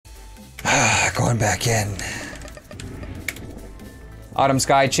going back in. Autumn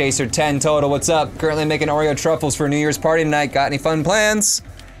Sky Chaser 10 total, what's up? Currently making Oreo truffles for a New Year's party tonight. Got any fun plans?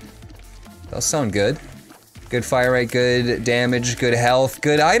 Those sound good. Good fire rate, good damage, good health,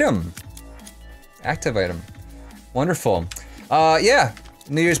 good item. Active item. Wonderful. Yeah.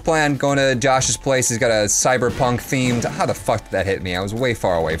 New Year's plan, going to Josh's place. He's got a cyberpunk themed. How the fuck did that hit me? I was way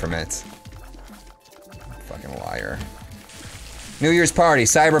far away from it. Fucking liar. New Year's party,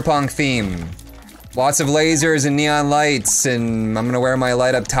 cyberpunk theme. Lots of lasers and neon lights, and I'm gonna wear my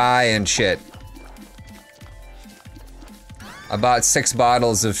light up tie and shit. I bought 6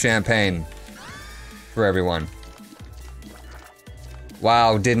 bottles of champagne for everyone.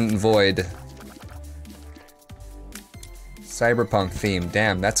 Wow, didn't void. Cyberpunk theme,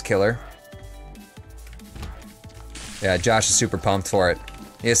 damn, that's killer. Yeah, Josh is super pumped for it.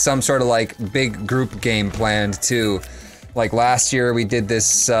 He has some sort of like big group game planned too. Like last year we did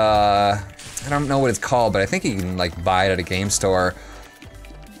this, I don't know what it's called, but I think you can like buy it at a game store.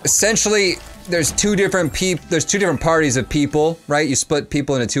 Essentially, there's two different parties of people, right? You split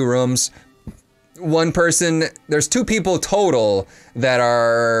people into 2 rooms. One person, there's 2 people total that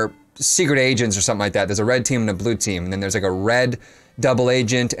are secret agents or something like that. There's a red team and a blue team, and then there's like a red double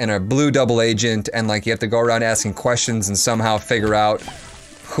agent and a blue double agent, and like you have to go around asking questions and somehow figure out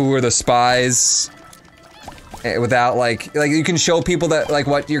who are the spies without like you can show people that like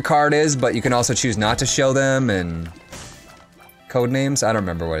what your card is, but you can also choose not to show them, and code names. I don't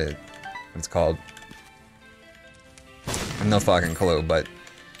remember what it's called. I have no fucking clue, but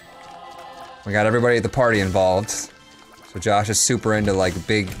we got everybody at the party involved. So Josh is super into like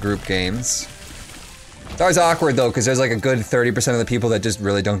big group games. It's always awkward though, because there's like a good 30% of the people that just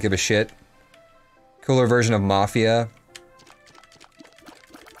really don't give a shit. Cooler version of Mafia.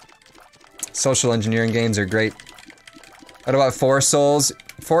 Social engineering games are great. What about 4 Souls?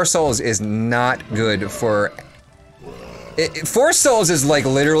 4 Souls is not good for... 4 Souls is like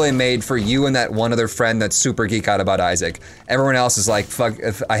literally made for you and that one other friend that's super geek out about Isaac. Everyone else is like, fuck,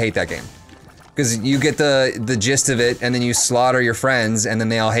 I hate that game. Because you get the gist of it, and then you slaughter your friends, and then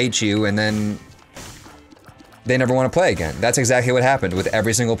they all hate you, and then they never want to play again. That's exactly what happened with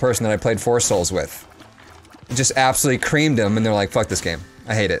every single person that I played 4 Souls with. Just absolutely creamed them, and they're like, fuck this game.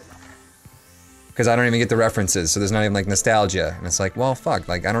 I hate it. Because I don't even get the references, so there's not even like nostalgia. And it's like, well, fuck,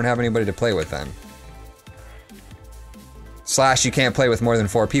 like I don't have anybody to play with then. Slash, you can't play with more than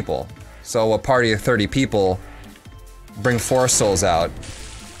 4 people. So a party of 30 people, bring 4 Souls out.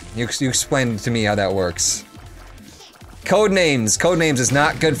 You explain to me how that works. Codenames. Codenames is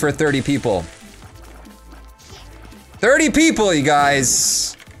not good for 30 people. 30 people, you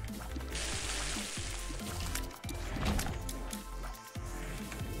guys!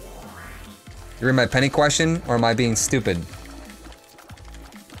 You read my penny question, or am I being stupid?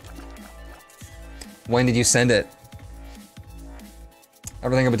 When did you send it?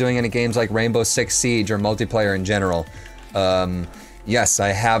 Ever think about doing any games like Rainbow Six Siege or multiplayer in general? Yes, I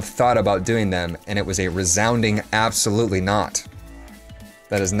have thought about doing them, and it was a resounding absolutely not.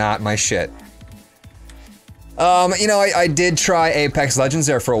 That is not my shit. You know, I did try Apex Legends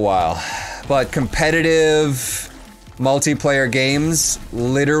there for a while, but competitive multiplayer games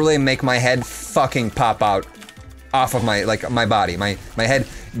literally make my head fucking pop out off of my, like, my body. My head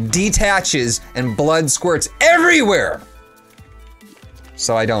detaches and blood squirts everywhere!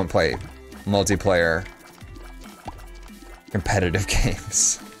 So I don't play multiplayer competitive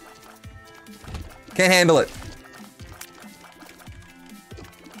games. Can't handle it.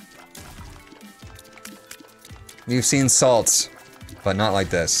 You've seen salts, but not like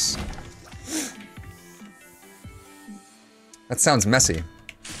this. That sounds messy.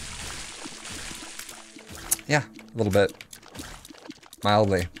 Yeah, a little bit.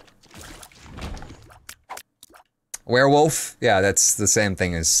 Mildly. Werewolf? Yeah, that's the same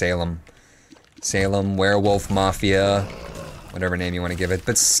thing as Salem. Salem, Werewolf, Mafia, whatever name you want to give it,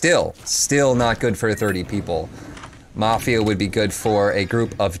 but still not good for 30 people. Mafia would be good for a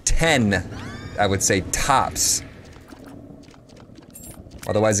group of 10, I would say tops.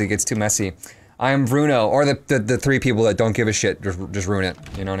 Otherwise it gets too messy. I am Bruno, or the 3 people that don't give a shit, just ruin it,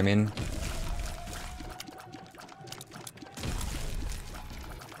 you know what I mean?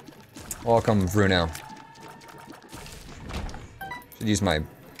 Welcome, Bruno. Should use my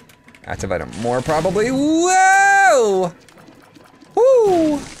active item more, probably. Whoa!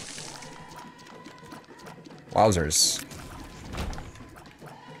 Woo! Wowzers.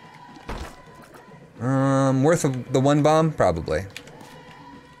 Worth of the 1 bomb? Probably.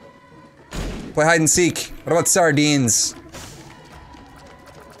 Play hide and seek. What about sardines?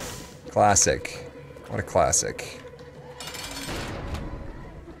 Classic. What a classic.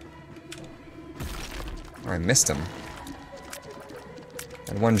 I missed him.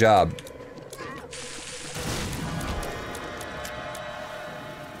 Had one job.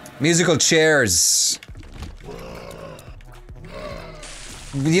 Musical chairs.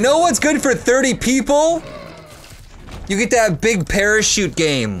 You know what's good for 30 people? You get that big parachute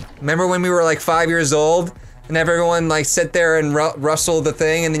game. Remember when we were like 5 years old? And everyone like sit there and rustle the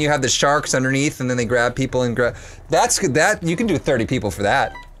thing, and then you have the sharks underneath, and then they grab people and grab. That's good. That you can do 30 people for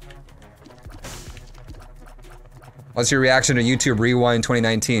that. What's your reaction to YouTube Rewind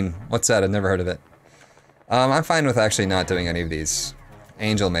 2019? What's that? I've never heard of it. I'm fine with actually not doing any of these.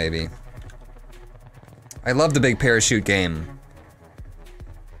 Angel, maybe. I love the big parachute game.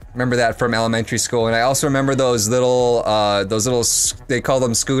 Remember that from elementary school, and I also remember those little, they call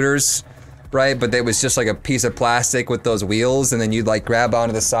them scooters, right? But it was just like a piece of plastic with those wheels, and then you'd like grab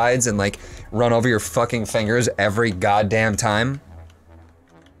onto the sides and like run over your fucking fingers every goddamn time.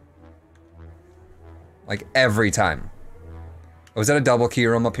 Like every time. Was that a double key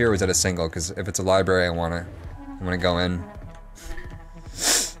room up here, or was that a single? Because if it's a library, I'm gonna go in.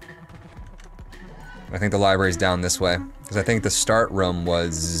 I think the library's down this way, because I think the start room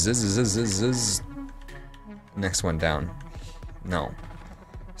was next one down. No,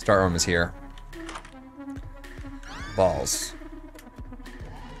 start room is here. Balls.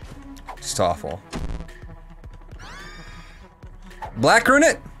 Just awful. Black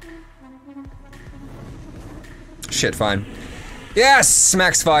Runet. Shit, fine. Yes,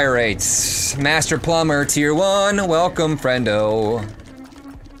 max fire rates. Master Plumber, tier 1. Welcome, friendo.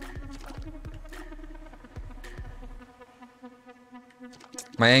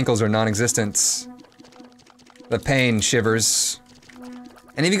 My ankles are non-existent. The pain shivers.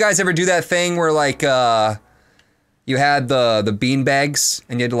 Any of you guys ever do that thing where like, you had the bean bags,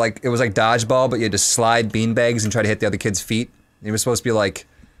 and you had to like, it was like dodgeball, but you had to slide bean bags and try to hit the other kid's feet? It was supposed to be like,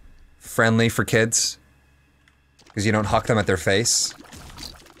 friendly for kids. Because you don't huck them at their face.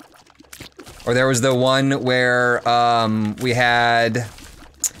 Or there was the one where, we had...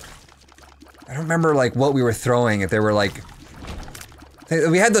 I don't remember like what we were throwing, if they were like...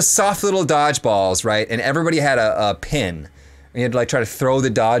 We had the soft little dodgeballs, right? And everybody had a pin. And you had to like try to throw the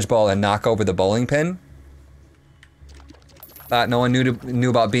dodgeball and knock over the bowling pin. Thought no one knew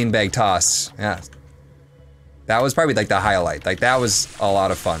about beanbag toss. Yeah. That was probably like the highlight. Like that was a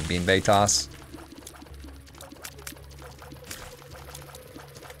lot of fun, beanbag toss.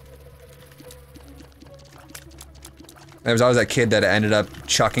 There was always that kid that ended up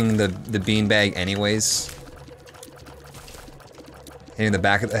chucking the beanbag anyways. Hitting the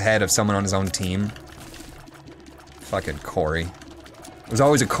back of the head of someone on his own team. Fucking Corey. It was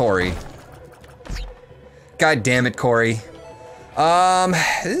always a Corey. God damn it, Corey. I'm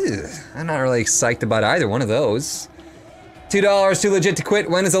not really psyched about either one of those. $2, too legit to quit.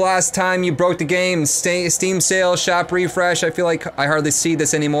 When is the last time you broke the game? Steam sale, shop refresh. I feel like I hardly see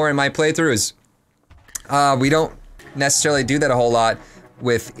this anymore in my playthroughs. We don't necessarily do that a whole lot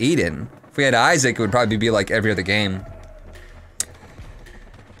with Eden. If we had Isaac, it would probably be like every other game.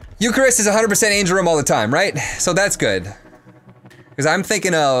 Eucharist is 100% Angel Room all the time, right? So that's good. Because I'm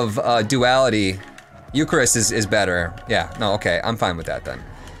thinking of duality. Eucharist is better. Yeah, no, okay, I'm fine with that then.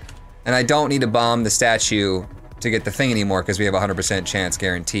 And I don't need to bomb the statue to get the thing anymore because we have a 100% chance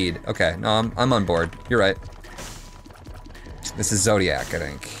guaranteed. Okay, no, I'm on board. You're right. This is Zodiac, I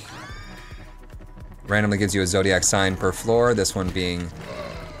think. Randomly gives you a Zodiac sign per floor, this one being...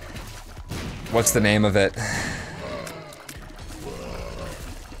 What's the name of it?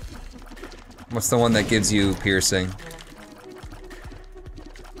 What's the one that gives you piercing?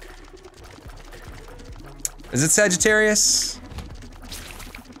 Is it Sagittarius?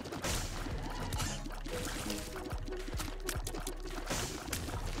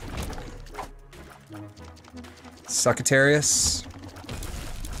 Suckatarius?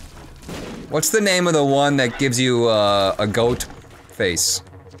 What's the name of the one that gives you a goat face?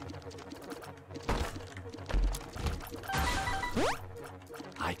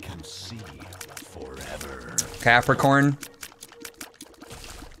 I can see forever. Capricorn?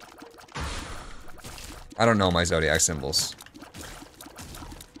 I don't know my zodiac symbols.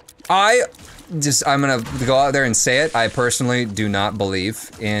 I'm gonna go out there and say it. I personally do not believe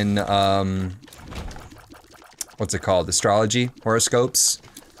in, what's it called? Astrology? Horoscopes?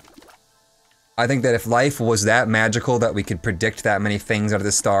 I think that if life was that magical that we could predict that many things out of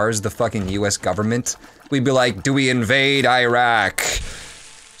the stars, the fucking US government, we'd be like, do we invade Iraq?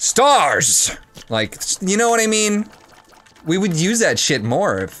 Stars! Like, you know what I mean? We would use that shit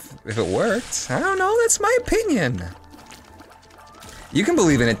more if it worked. I don't know, that's my opinion. You can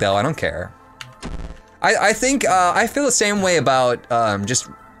believe in it though, I don't care. I think, I feel the same way about, just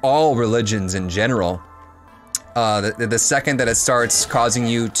all religions in general. The second that it starts causing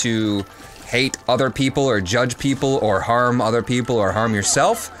you to hate other people or judge people or harm other people or harm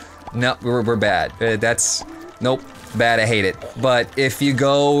yourself, no, we're bad. Nope, bad, I hate it. But if you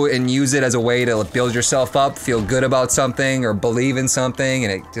go and use it as a way to build yourself up, feel good about something or believe in something,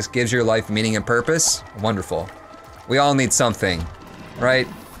 and it just gives your life meaning and purpose, wonderful. We all need something, right?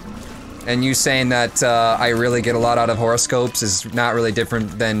 And you saying that I really get a lot out of horoscopes is not really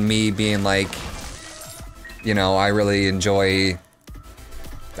different than me being like, you know, I really enjoy,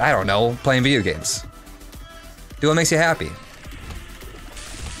 I don't know, playing video games. Do what makes you happy.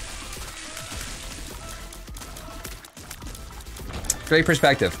 Great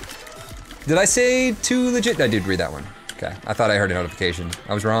perspective. Did I say too legit? I did read that one. Okay, I thought I heard a notification.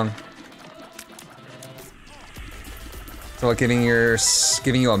 I was wrong. So what, giving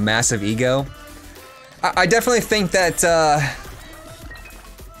you a massive ego? I definitely think that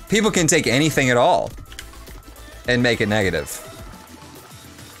people can take anything at all and make it negative.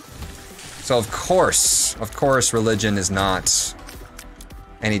 So of course, religion is not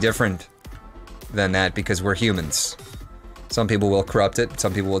any different than that because we're humans. Some people will corrupt it,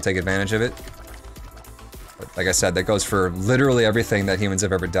 some people will take advantage of it. But like I said, that goes for literally everything that humans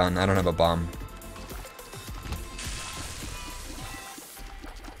have ever done. I don't have a bomb.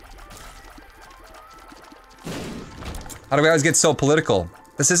 How do we always get so political?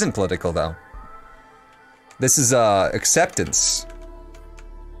 This isn't political though. This is acceptance.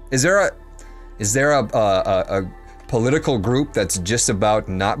 Is there a political group that's just about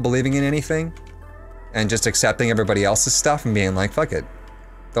not believing in anything? And just accepting everybody else's stuff and being like, fuck it.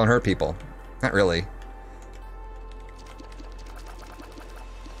 Don't hurt people. Not really.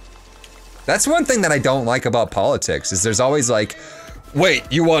 That's one thing that I don't like about politics, is there's always like, wait,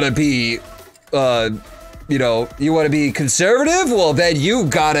 you wanna be, you know, you wanna be conservative? Well, then you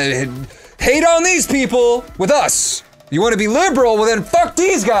gotta hate on these people with us. You wanna be liberal? Well, then fuck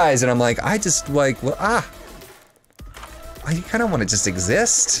these guys. And I'm like, I just like, well, I kinda wanna just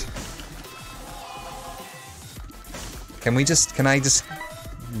exist. Can I just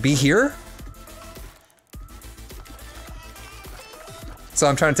be here? So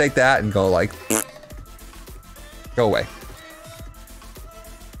I'm trying to take that and go like, go away.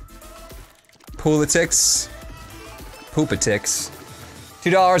 Politics. Poopatics.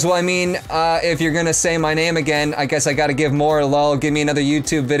 $2, well I mean, if you're gonna say my name again, I guess I gotta give more, lol. Give me another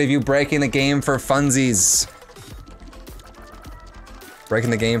YouTube vid of you breaking the game for funsies. Breaking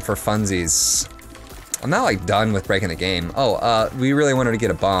the game for funsies. I'm not like done with breaking the game. Oh, we really wanted to get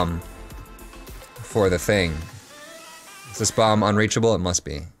a bomb for the thing. Is this bomb unreachable? It must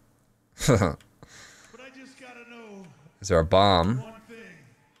be. But I just gotta know. Is there a bomb? One thing.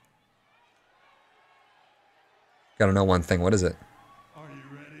 Gotta know one thing. What is it? Are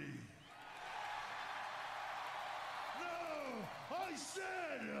you ready? No, I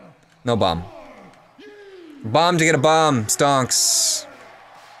said. No bomb. Bomb to get a bomb. Stonks.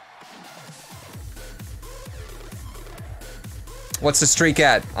 What's the streak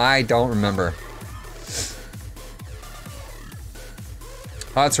at? I don't remember.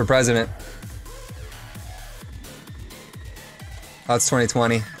 Odds for president. Odds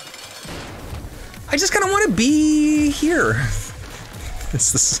 2020. I just kind of want to be here.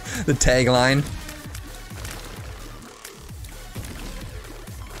 This is the tagline.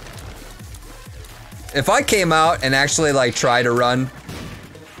 If I came out and actually like tried to run,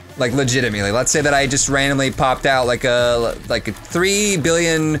 like legitimately, let's say that I just randomly popped out like a 3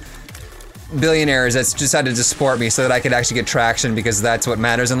 billion billionaires that's decided to support me so that I could actually get traction, because that's what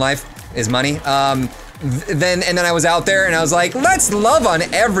matters in life, is money. Then I was out there and I was like, let's love on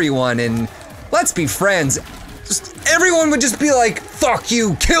everyone and let's be friends. Just everyone would just be like, fuck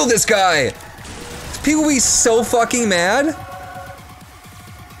you, kill this guy. People would be so fucking mad.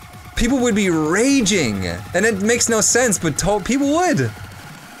 People would be raging, and it makes no sense, but people would.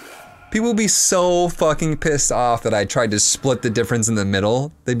 People would be so fucking pissed off that I tried to split the difference in the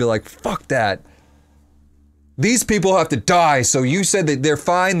middle. They'd be like, fuck that. These people have to die, so you said that they're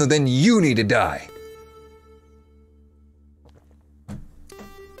fine, then you need to die.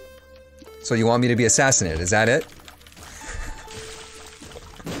 So you want me to be assassinated, is that it?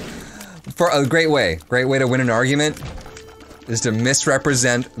 For a great way to win an argument is to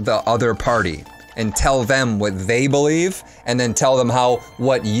misrepresent the other party and tell them what they believe, and then tell them how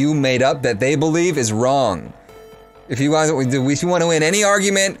what you made up that they believe is wrong. If you want to win any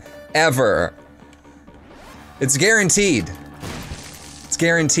argument ever, it's guaranteed. It's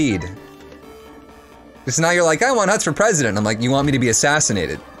guaranteed. Because now you're like, I want Huts for president. I'm like, you want me to be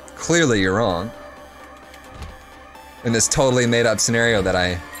assassinated. Clearly you're wrong. In this totally made up scenario that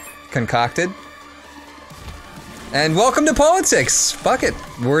I concocted. And welcome to politics. Fuck it.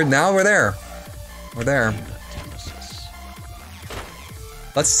 We're there. We're there.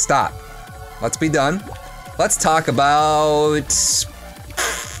 Let's stop. Let's be done. Let's talk about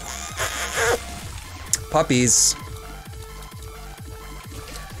puppies.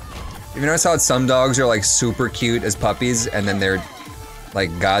 You notice how some dogs are like super cute as puppies and then they're like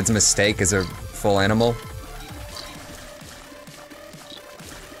God's mistake as a full animal?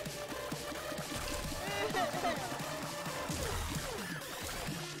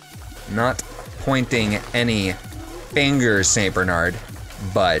 Not pointing any fingers, St. Bernard,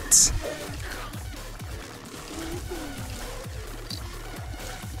 but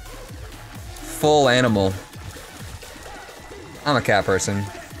full animal. I'm a cat person.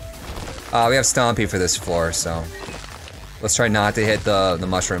 We have Stompy for this floor, so let's try not to hit the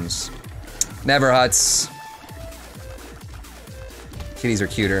mushrooms. Never huts. Kitties are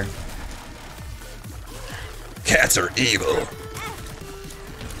cuter. Cats are evil.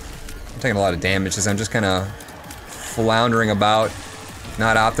 I'm taking a lot of damage as I'm just kind of floundering about,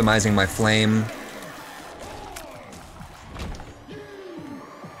 not optimizing my flame.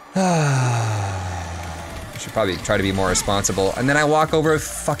 Should probably try to be more responsible. And then I walk over a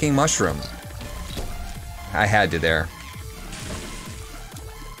fucking mushroom. I had to there.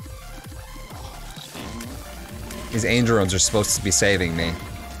 These angel rooms are supposed to be saving me.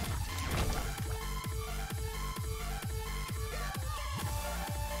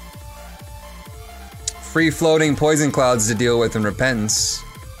 Free-floating poison clouds to deal with in Repentance.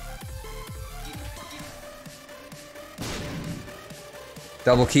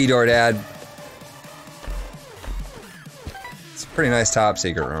 Double key door to add. It's a pretty nice top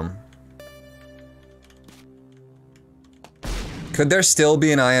secret room. Could there still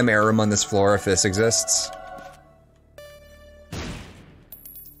be an I am air room on this floor if this exists?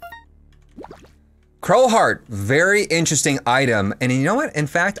 Crowheart, very interesting item, and you know what? In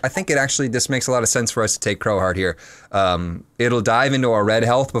fact, I think this makes a lot of sense for us to take Crowheart here. It'll dive into our red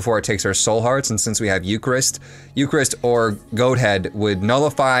health before it takes our soul hearts, and since we have Eucharist or Goathead would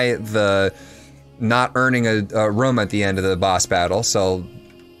nullify the not earning a room at the end of the boss battle, so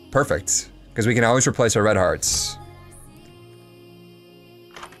perfect, because we can always replace our red hearts.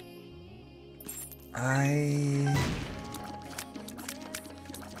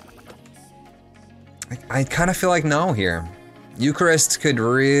 I kind of feel like no here. Eucharist could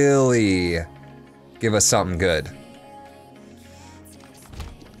really give us something good.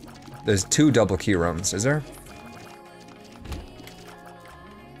 There's 2 double key rooms, is there?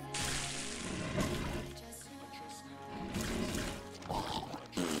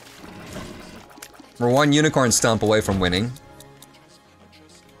 We're 1 unicorn stump away from winning.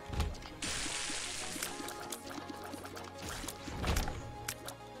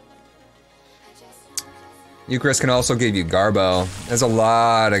 Eucharist can also give you Garbo. There's a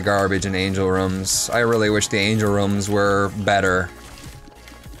lot of garbage in angel rooms. I really wish the angel rooms were better.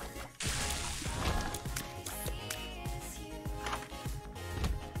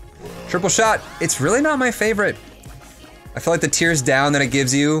 Triple shot, it's really not my favorite. I feel like the tears down that it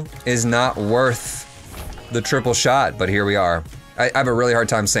gives you is not worth the triple shot, but here we are. I have a really hard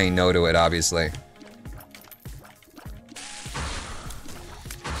time saying no to it, obviously.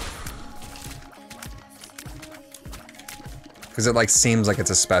 Because it like seems like it's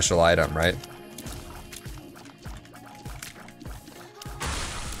a special item, right?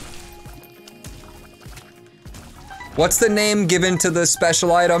 What's the name given to the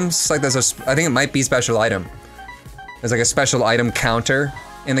special items? Like there's I think it might be special item. There's like a special item counter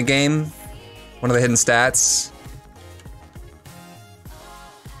in the game. One of the hidden stats.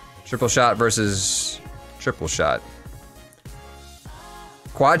 Triple shot versus triple shot.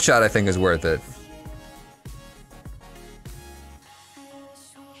 Quad shot I think is worth it.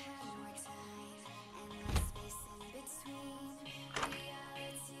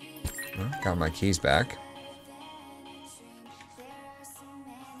 Got my keys back.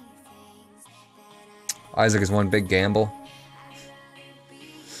 Isaac is one big gamble.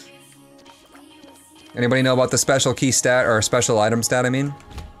 Anybody know about the special key stat, or special item stat, I mean?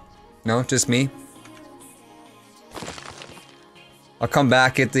 No, just me? I'll come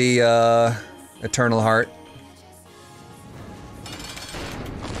back at the, Eternal Heart.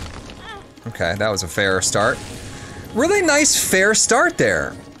 Okay, that was a fair start. Really nice fair start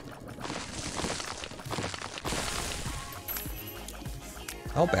there.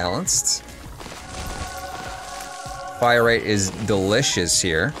 Well balanced. Fire rate is delicious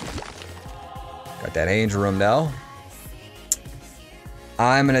here. Got that angel room now.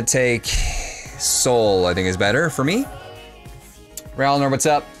 I'm gonna take soul, I think is better for me. Ralnor, what's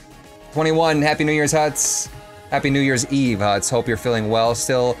up? 21, Happy New Year's Huts. Happy New Year's Eve, Huts. Hope you're feeling well.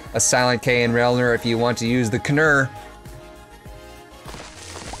 Still a silent K in Relner if you want to use the Knur.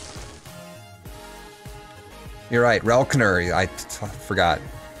 You're right, Relkner. I forgot.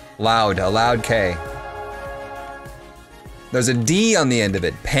 Loud, a loud K. There's a D on the end of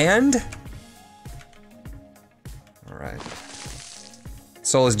it. Panned? Alright.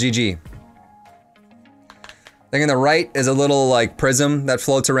 Soul is GG. Thing on the right is a little like prism that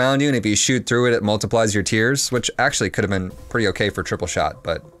floats around you, and if you shoot through it, it multiplies your tears, which actually could have been pretty okay for triple shot,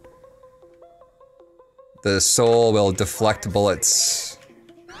 but the soul will deflect bullets.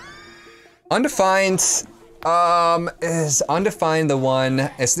 Undefined, is Undefined the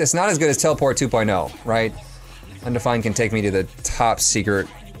one, it's not as good as Teleport 2.0, right? Undefined can take me to the top secret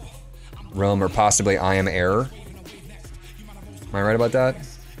room, or possibly I Am Error. Am I right about that?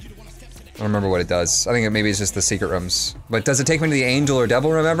 I don't remember what it does. I think maybe it's just the secret rooms. But does it take me to the angel or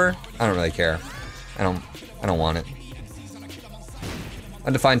devil room ever? I don't really care. I don't want it.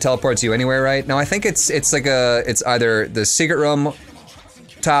 Undefined teleports you anywhere, right? No, I think it's either the secret room,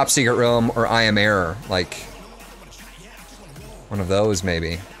 top secret room, or I Am Error. Like one of those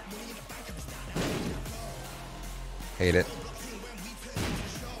maybe. Hate it.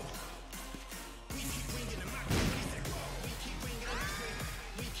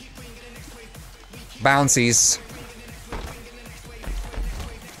 Bouncies.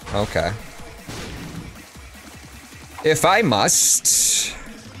 Okay. If I must.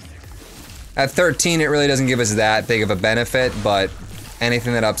 At 13, it really doesn't give us that big of a benefit, but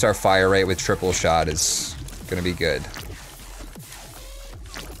anything that ups our fire rate with triple shot is gonna be good.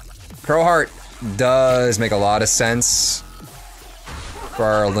 Crowheart does make a lot of sense for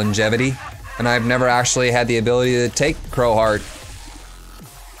our longevity, and I've never actually had the ability to take Crowheart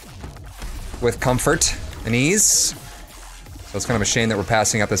with comfort and ease. So it's kind of a shame that we're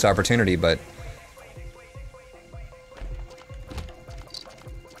passing up this opportunity, but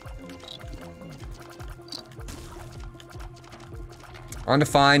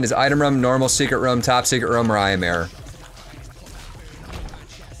undefined is item room, normal secret room, top secret room, or I Am Error.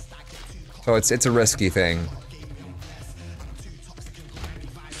 So it's a risky thing.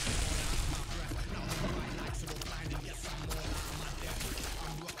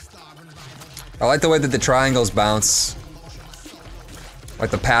 I like the way that the triangles bounce.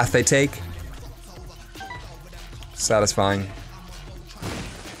 Like the path they take. Satisfying.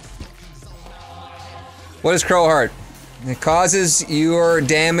 What is Crowheart? It causes your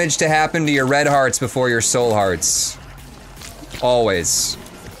damage to happen to your red hearts before your soul hearts. Always.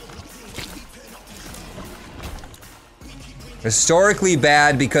 Historically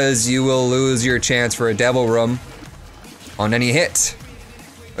bad because you will lose your chance for a devil room on any hit.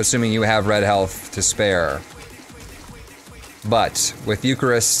 Assuming you have red health to spare. But with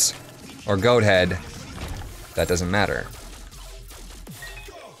Eucharist or Goathead, that doesn't matter.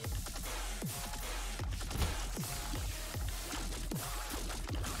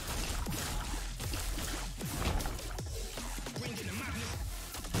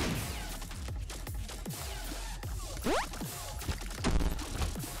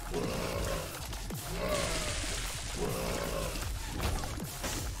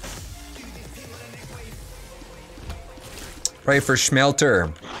 Pray for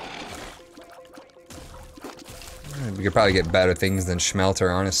Schmelter. We could probably get better things than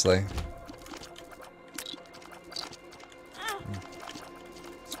Schmelter, honestly.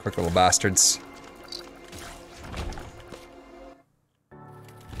 These quick little bastards.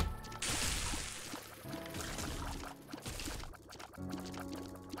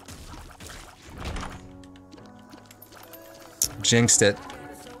 Jinxed it.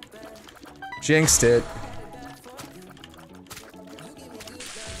 Jinxed it.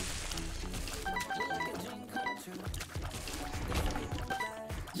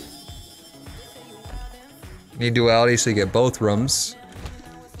 Need duality so you get both rooms.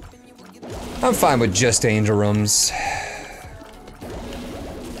 I'm fine with just angel rooms.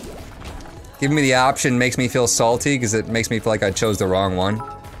 Giving me the option makes me feel salty because it makes me feel like I chose the wrong one.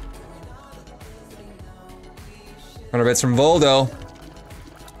 100 bits from Voldo.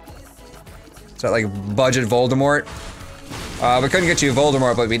 Is that like budget Voldemort? We couldn't get you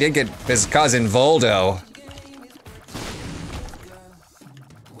Voldemort, but we did get his cousin Voldo.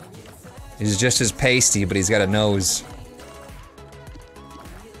 He's just as pasty, but he's got a nose.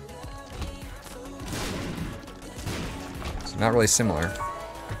 It's not really similar.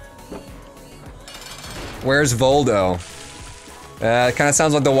 Where's Voldo? It kind of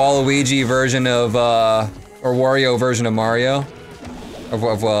sounds like the Waluigi version of, or Wario version of Mario. Of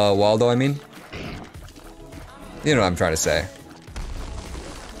Waldo, I mean. You know what I'm trying to say.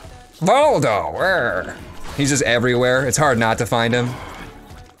 Voldo, where? He's just everywhere. It's hard not to find him.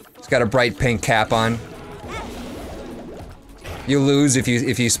 He's got a bright pink cap on. You lose if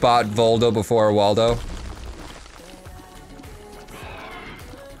you spot Voldo before Waldo.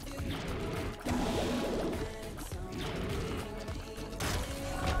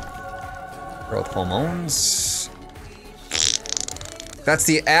 Growth hormones. That's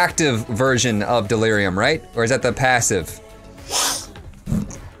the active version of delirium, right? Or is that the passive?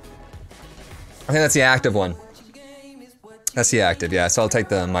 I think that's the active one. That's the active, yeah, so I'll take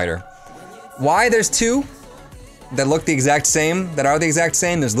the miter. Why there's two that look the exact same, that are the exact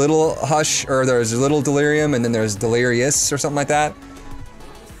same? There's little hush, or there's little delirium, and then there's delirious, or something like that.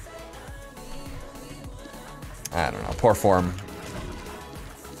 I don't know, poor form.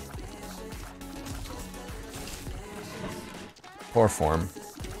 Poor form.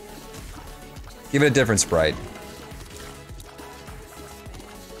 Give it a different sprite.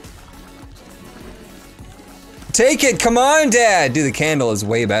 Take it, come on, Dad! Dude, the candle is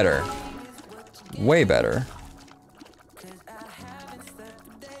way better. Way better.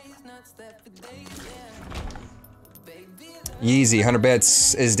 Yeezy, 100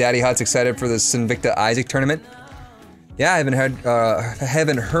 bits. Is Daddy Hutz excited for the Sinvicta Isaac tournament? Yeah, I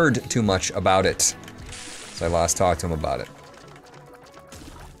haven't heard too much about it. So I last talked to him about it.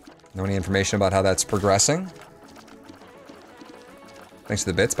 Know any information about how that's progressing? Thanks for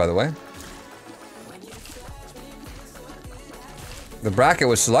the bits, by the way. The bracket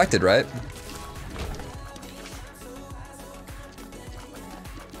was selected, right?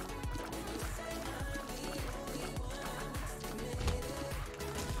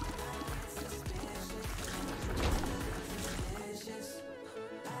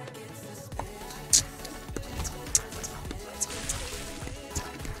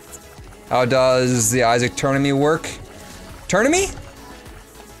 How does the Isaac tournament work? Tournament?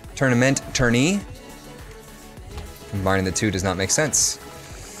 Tourney? Combining the two does not make sense.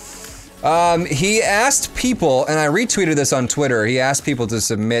 He asked people, and I retweeted this on Twitter, he asked people to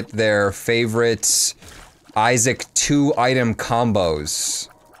submit their favorite Isaac 2-item combos.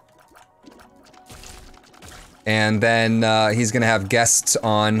 And then he's gonna have guests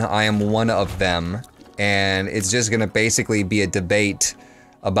on, I am one of them, and it's just gonna basically be a debate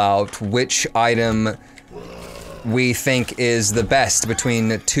about which item we think is the best between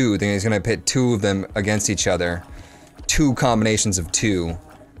the two. Then he's gonna pit two of them against each other. Two combinations of two.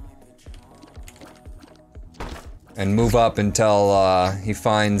 And move up until he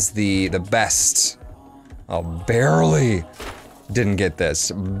finds the best. Oh, barely didn't get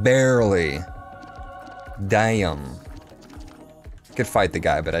this. Barely. Damn. Could fight the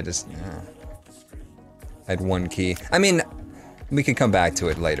guy, but I just... I had one key. I mean, we could come back to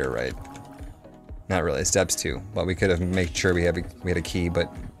it later, right? Not really, steps 2. But we could have made sure we had a key, but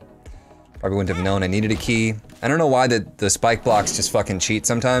probably wouldn't have known I needed a key. I don't know why the spike blocks just fucking cheat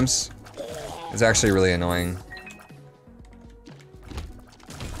sometimes. It's actually really annoying.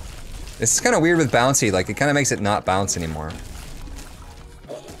 It's kind of weird with bouncy, like it kind of makes it not bounce anymore.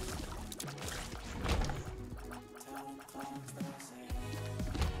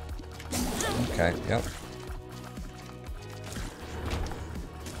 Okay, yep.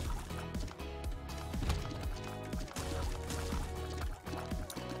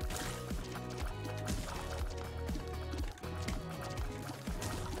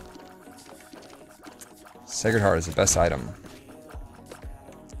 Sacred Heart is the best item.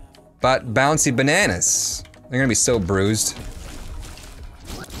 But bouncy bananas. They're gonna be so bruised.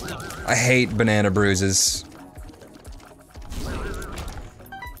 I hate banana bruises.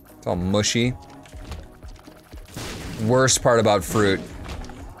 It's all mushy. Worst part about fruit.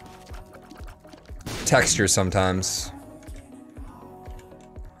 Texture sometimes.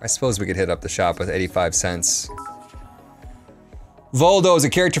 I suppose we could hit up the shop with 85 cents. Voldo is a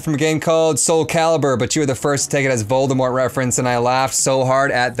character from a game called Soul Calibur, but you were the first to take it as Voldemort reference, and I laughed so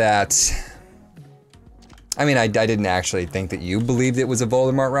hard at that. I mean, I didn't actually think that you believed it was a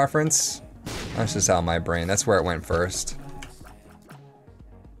Voldemort reference. That's just how my brain, that's where it went first.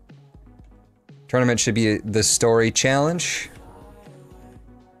 Tournament should be the story challenge.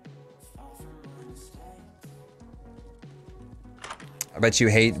 I bet you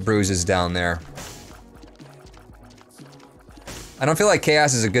hate bruises down there. I don't feel like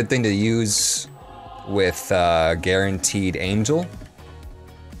Chaos is a good thing to use with Guaranteed Angel.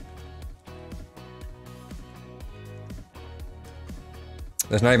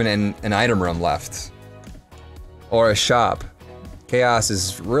 There's not even an item room left. Or a shop. Chaos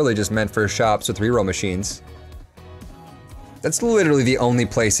is really just meant for shops with reroll machines. That's literally the only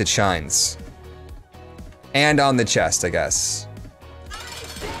place it shines. And on the chest, I guess.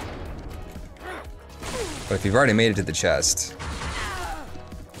 But if you've already made it to the chest...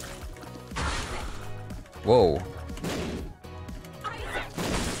 Whoa.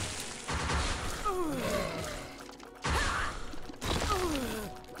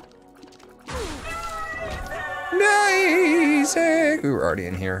 Nice! We were already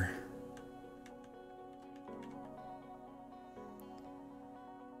in here.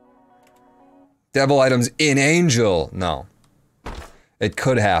 Devil items in Angel! No. It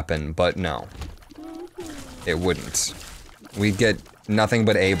could happen, but no. It wouldn't. We'd get nothing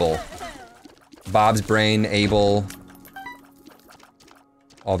but Abel. Bob's brain, Abel.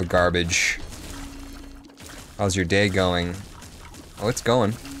 All the garbage. How's your day going? Oh, it's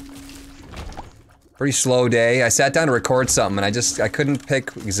going. Pretty slow day. I sat down to record something and I couldn't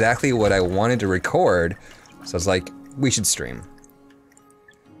pick exactly what I wanted to record. So I was like, we should stream.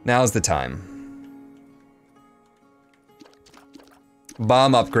 Now's the time.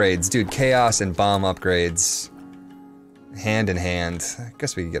 Bomb upgrades. Dude, chaos and bomb upgrades. Hand in hand. I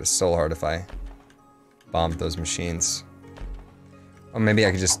guess we could get a soul heart if I bombed those machines. Or maybe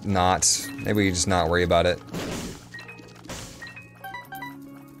I could just not. Maybe we could just not worry about it.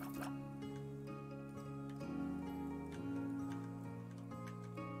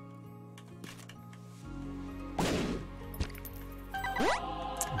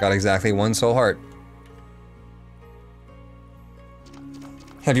 Got exactly one soul heart.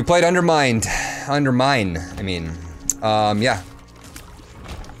 Have you played Undermined? Undermine, I mean. Yeah.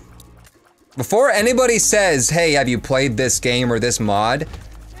 Before anybody says, hey, have you played this game or this mod?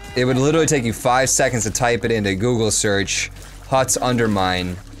 It would literally take you 5 seconds to type it into Google search, Huts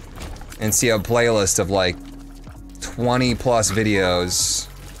Undermine, and see a playlist of like 20 plus videos.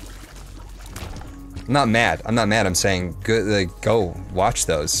 I'm not mad. I'm not mad. I'm saying good. Like, go watch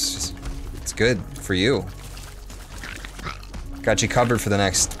those. It's good for you. Got you covered for the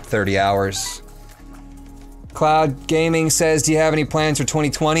next 30 hours. Cloud Gaming says, do you have any plans for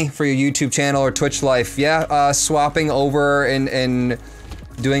 2020 for your YouTube channel or Twitch life? Yeah, swapping over and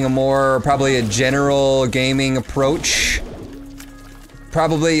doing a more, probably a general gaming approach.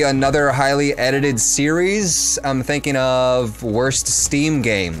 Probably another highly edited series. I'm thinking of worst Steam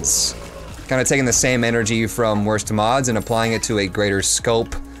games. Kind of taking the same energy from worst mods and applying it to a greater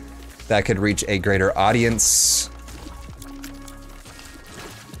scope that could reach a greater audience.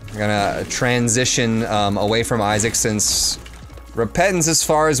 I'm gonna transition away from Isaac since Repentance, as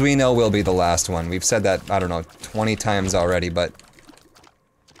far as we know, will be the last one. We've said that, I don't know, 20 times already, but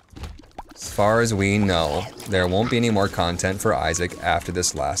as far as we know, there won't be any more content for Isaac after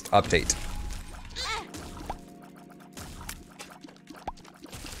this last update.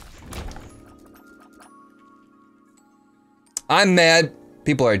 I'm mad.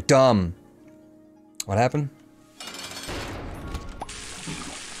 People are dumb. What happened?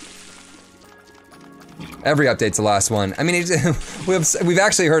 Every update's the last one. I mean, we've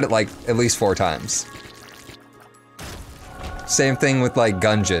actually heard it like at least 4 times. Same thing with like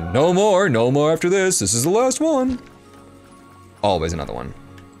Gungeon. No more after this. This is the last one. Always another one.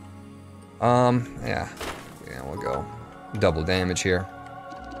 Yeah, we'll go double damage here.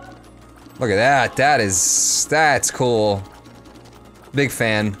 Look at that. That's cool. Big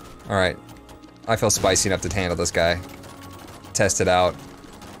fan. All right, I feel spicy enough to handle this guy. Test it out.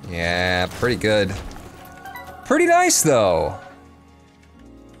 Yeah, pretty good. Pretty nice, though.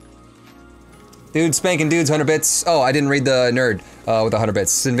 Dude, spanking dudes, 100 bits. Oh, I didn't read the nerd with 100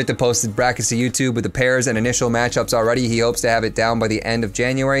 bits. Invicta posted brackets to YouTube with the pairs and initial matchups already. He hopes to have it down by the end of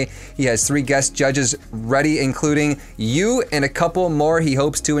January. He has 3 guest judges ready, including you and a couple more he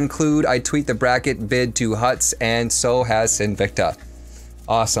hopes to include. I tweet the bracket bid to Huts, and so has Invicta.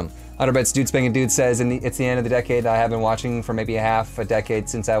 Awesome. 100 bits, Dude Spanking Dude says, it's the end of the decade. I have been watching for maybe half a decade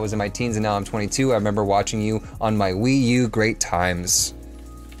since I was in my teens, and now I'm 22. I remember watching you on my Wii U. Great times.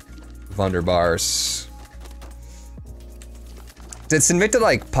 Wunderbars. Did Sinvicta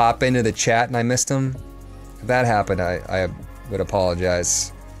like pop into the chat and I missed him? If that happened, I would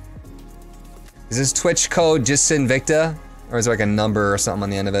apologize. Is this Twitch code just Sinvicta? Or is there like a number or something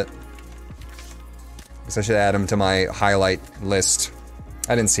on the end of it? Guess I should add him to my highlight list.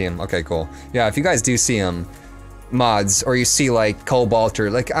 I didn't see him. Okay, cool. Yeah, if you guys do see him, mods, or you see like Cobalt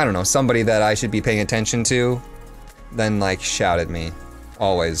or like, I don't know, somebody that I should be paying attention to, then like shout at me.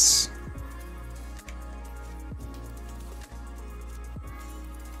 Always.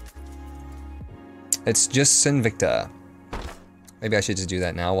 It's just Sinvicta. Maybe I should just do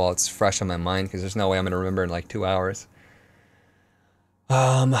that now while it's fresh on my mind, because there's no way I'm gonna remember in like 2 hours.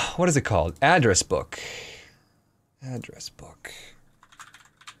 What is it called? Address book. Address book.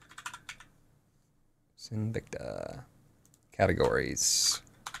 Sinvicta. Categories.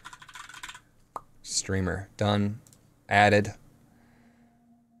 Streamer. Done. Added.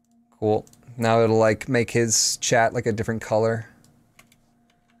 Cool. Now it'll like make his chat like a different color.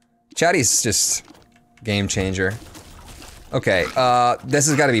 Chatty's just game changer. Okay, this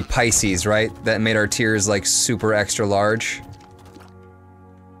has gotta be Pisces, right? That made our tiers like super extra large.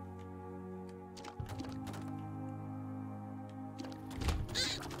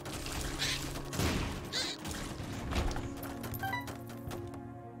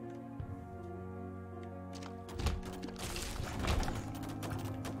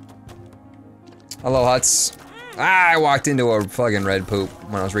 Hello, Huts. Ah, I walked into a fucking red poop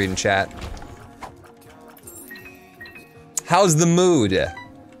when I was reading chat. How's the mood?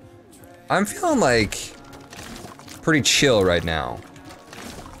 I'm feeling like pretty chill right now.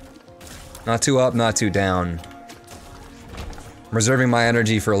 Not too up, not too down. Reserving my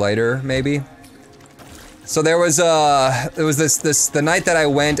energy for later, maybe. So there was the night that I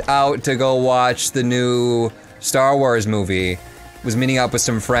went out to go watch the new Star Wars movie. Was meeting up with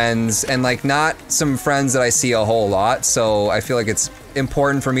some friends, and like not some friends that I see a whole lot, so I feel like it's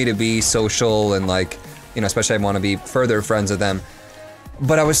important for me to be social and like, you know, especially I want to be further friends with them.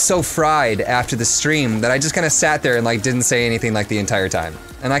 But I was so fried after the stream that I just kind of sat there and like didn't say anything like the entire time.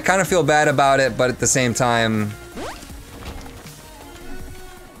 And I kind of feel bad about it, but at the same time,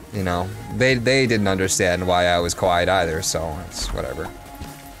 you know, they didn't understand why I was quiet either, so it's whatever.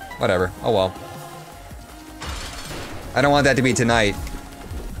 Whatever, oh well. I don't want that to be tonight.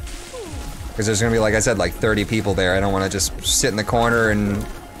 Because there's gonna be, like I said, like 30 people there. I don't want to just sit in the corner and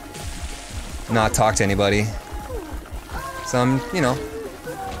not talk to anybody. So I'm, you know,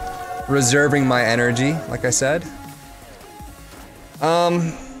 reserving my energy, like I said. I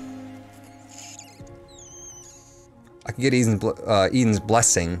can get Eden's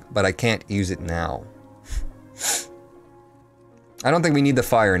blessing, but I can't use it now. I don't think we need the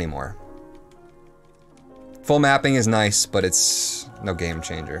fire anymore. Full mapping is nice, but it's no game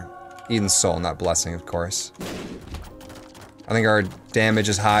changer. Eden's soul, not blessing, of course. I think our damage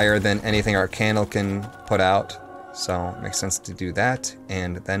is higher than anything our candle can put out, so it makes sense to do that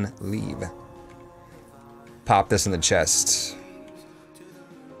and then leave. Pop this in the chest.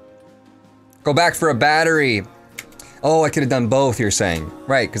 Go back for a battery. Oh, I could have done both, you're saying.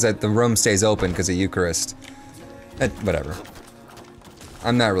 Right, because the room stays open because of Eucharist. Whatever.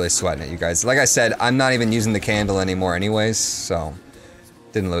 I'm not really sweating it, you guys. Like I said, I'm not even using the candle anymore anyways, so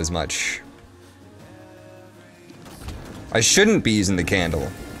didn't lose much. I shouldn't be using the candle.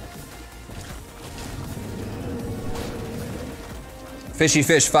 Fishy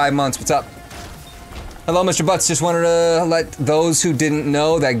Fish, 5 months, what's up? Hello, Mr. Butts, just wanted to let those who didn't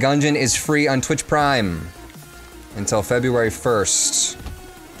know that Gungeon is free on Twitch Prime until February 1st.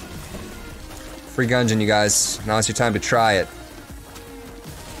 Free Gungeon, you guys. Now it's your time to try it.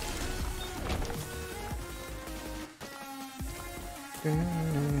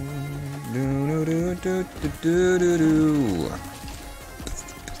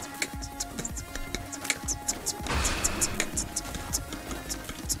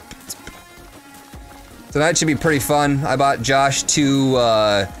 Tonight should be pretty fun. I bought Josh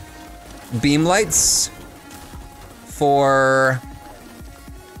 2 beam lights for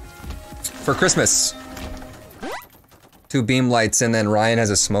Christmas. 2 beam lights, and then Ryan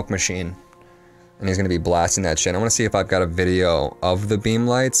has a smoke machine. And he's gonna be blasting that shit. I wanna see if I've got a video of the beam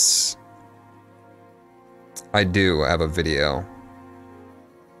lights. I do have a video.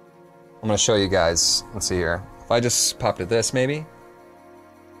 I'm gonna show you guys. Let's see here. If I just pop to this, maybe?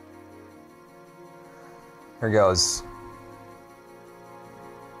 Here goes.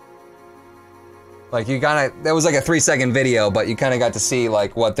 Like you kinda, that was like a 3-second video, but you kinda got to see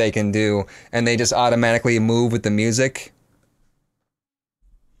like what they can do, and they just automatically move with the music.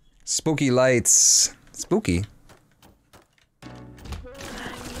 Spooky lights. Spooky.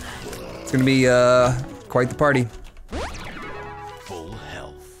 It's gonna be quite the party. Full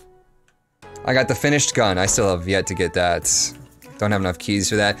health. I got the finished gun. I still have yet to get that. Don't have enough keys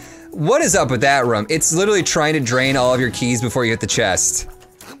for that. What is up with that room? It's literally trying to drain all of your keys before you hit the chest.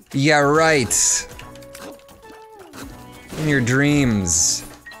 Yeah, right. In your dreams.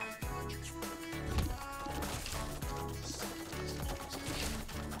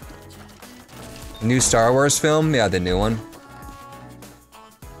 New Star Wars film? Yeah, the new one.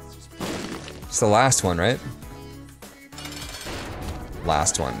 It's the last one, right?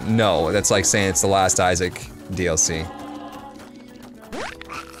 Last one. No, that's like saying it's the last Isaac DLC.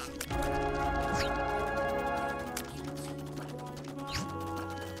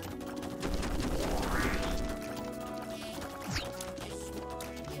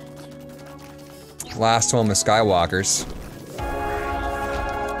 Last one with Skywalkers.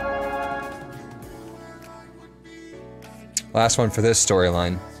 Last one for this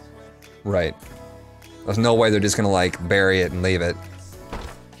storyline. Right. There's no way they're just gonna like bury it and leave it.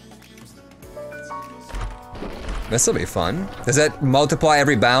 This'll be fun. Does that multiply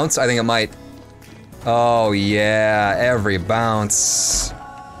every bounce? I think it might. Oh yeah, every bounce.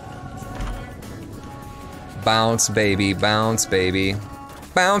 Bounce baby, bounce baby.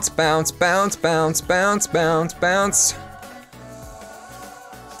 Bounce, bounce, bounce, bounce, bounce, bounce, bounce.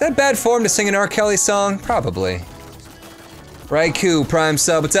 Is that bad form to sing an R. Kelly song? Probably. Raikou, Prime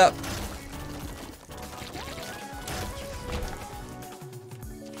Sub, what's up?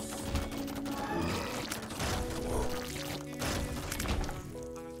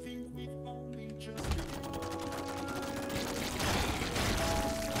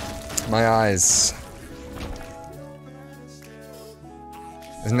 My eyes.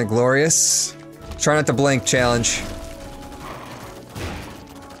 Isn't it glorious? Try not to blink challenge.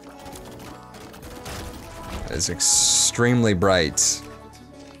 It is extremely bright.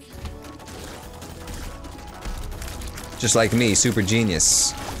 Just like me, super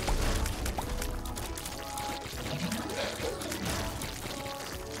genius.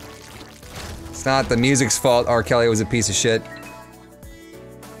 It's not the music's fault R. Kelly was a piece of shit.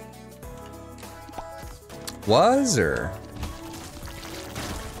 Was, or?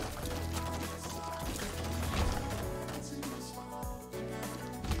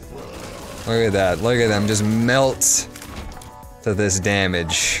 Look at that, look at them just melt to this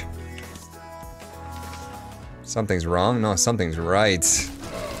damage. Something's wrong? No, something's right.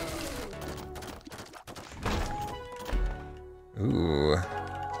 Ooh.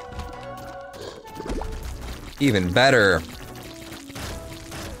 Even better.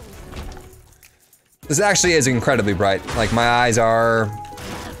 This actually is incredibly bright. Like, my eyes are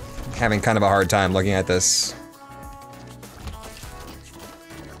having kind of a hard time looking at this.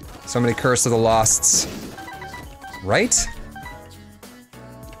 So many Curse of the Losts. Right?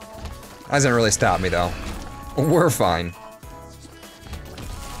 Hasn't really stopped me, though. We're fine.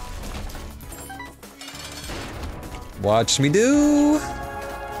 Watch me do!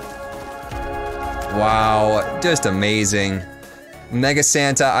 Wow, just amazing. Mega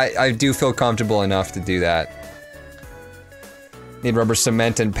Santa, I do feel comfortable enough to do that. Need Rubber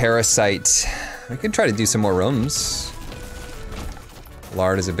Cement and Parasite. We could try to do some more rooms.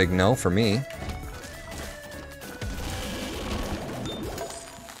 Lard is a big no for me.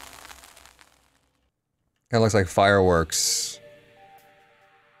 Kinda looks like fireworks.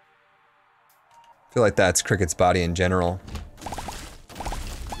 I feel like that's Cricket's body in general.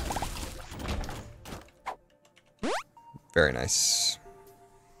 Very nice.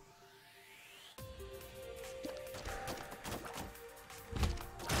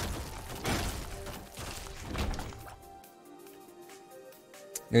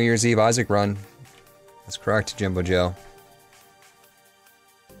 New Year's Eve Isaac run. That's correct, Jimbo Joe.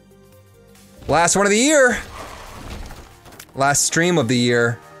 Last one of the year! Last stream of the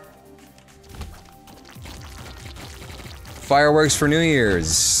year. Fireworks for New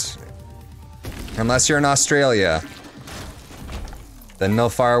Year's. Unless you're in Australia. Then no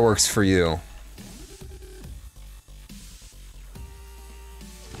fireworks for you.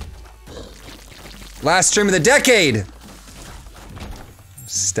 Last stream of the decade!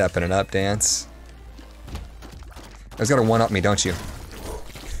 Stepping it up, Dance. You guys gotta one-up me, don't you?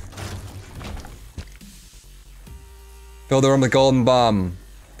 Fill the room with golden bomb.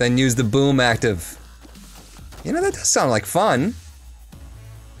 Then use the boom active. You know, that does sound like fun.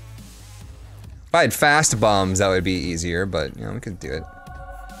 If I had fast bombs, that would be easier, but, you know, we could do it.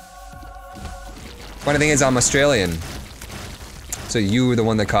 Funny thing is, I'm Australian. So you were the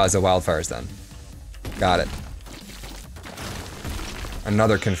one that caused the wildfires then. Got it.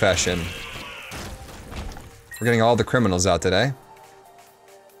 Another confession. We're getting all the criminals out today.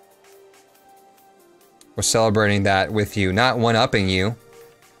 We're celebrating that with you, not one-upping you.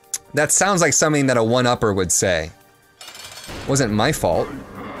 That sounds like something that a one-upper would say. Wasn't my fault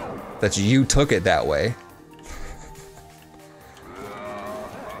that you took it that way.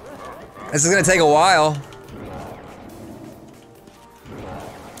 This is gonna take a while.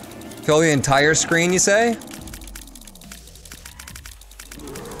 Fill the entire screen, you say?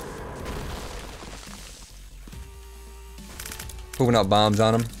 Moving out bombs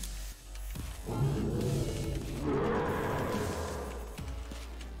on them.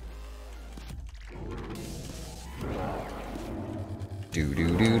 Do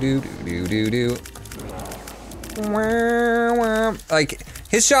do do do do do do. Like,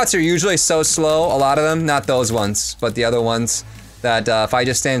 his shots are usually so slow, a lot of them, not those ones, but the other ones, that if I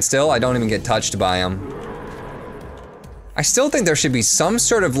just stand still, I don't even get touched by them. I still think there should be some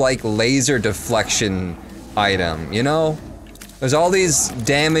sort of like laser deflection item, you know? There's all these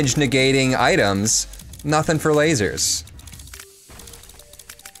damage negating items, nothing for lasers.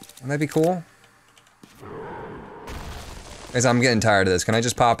 Wouldn't that be cool? Guys, I'm getting tired of this. Can I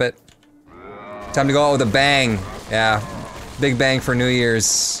just pop it? Time to go out with a bang. Yeah, big bang for New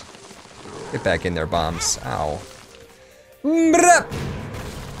Year's. Get back in there, bombs. Ow.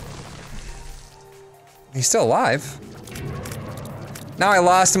 He's still alive. Now I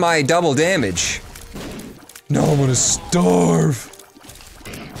lost my double damage. Now I'm gonna starve.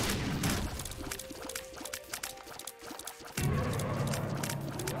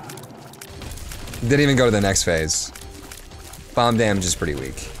 Didn't even go to the next phase. Bomb damage is pretty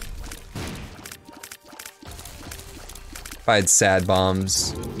weak. If I had sad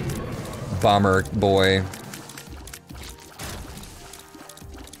bombs. Bomber boy.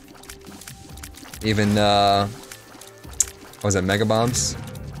 Even, what was it, mega bombs?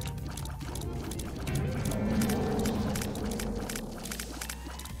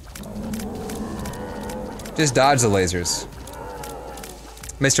 Just dodge the lasers.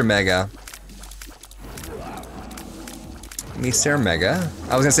 Mr. Mega. Mr. Mega?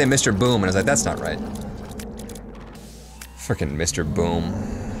 I was gonna say Mr. Boom, and I was like, that's not right. Frickin' Mr. Boom.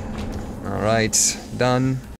 Alright, done.